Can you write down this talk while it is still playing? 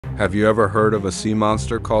Have you ever heard of a sea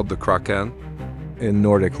monster called the Kraken? In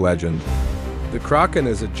Nordic legend, the Kraken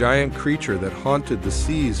is a giant creature that haunted the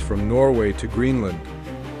seas from Norway to Greenland.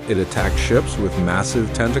 It attacked ships with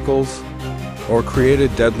massive tentacles or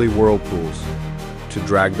created deadly whirlpools to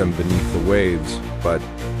drag them beneath the waves. But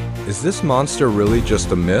is this monster really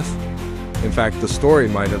just a myth? In fact, the story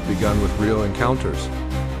might have begun with real encounters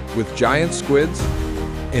with giant squids.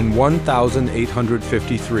 In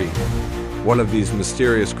 1853, one of these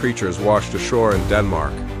mysterious creatures washed ashore in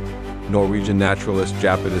Denmark. Norwegian naturalist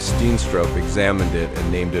Japetus Steenstrup examined it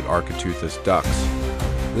and named it Architeuthis dux.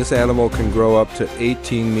 This animal can grow up to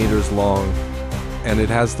 18 meters long, and it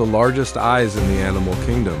has the largest eyes in the animal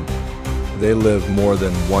kingdom. They live more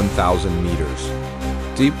than 1,000 meters,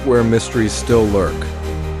 deep where mysteries still lurk,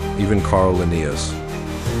 even Carl Linnaeus.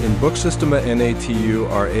 In book Systema Natu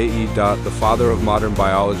Rae. The father of modern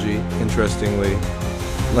biology, interestingly,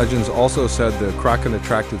 legends also said the Kraken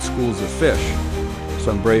attracted schools of fish.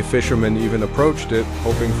 Some brave fishermen even approached it,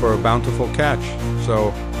 hoping for a bountiful catch.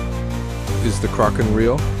 So, is the Kraken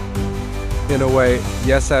real? In a way,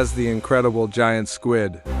 yes, as the incredible giant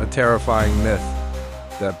squid, a terrifying myth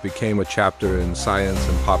that became a chapter in science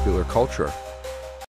and popular culture.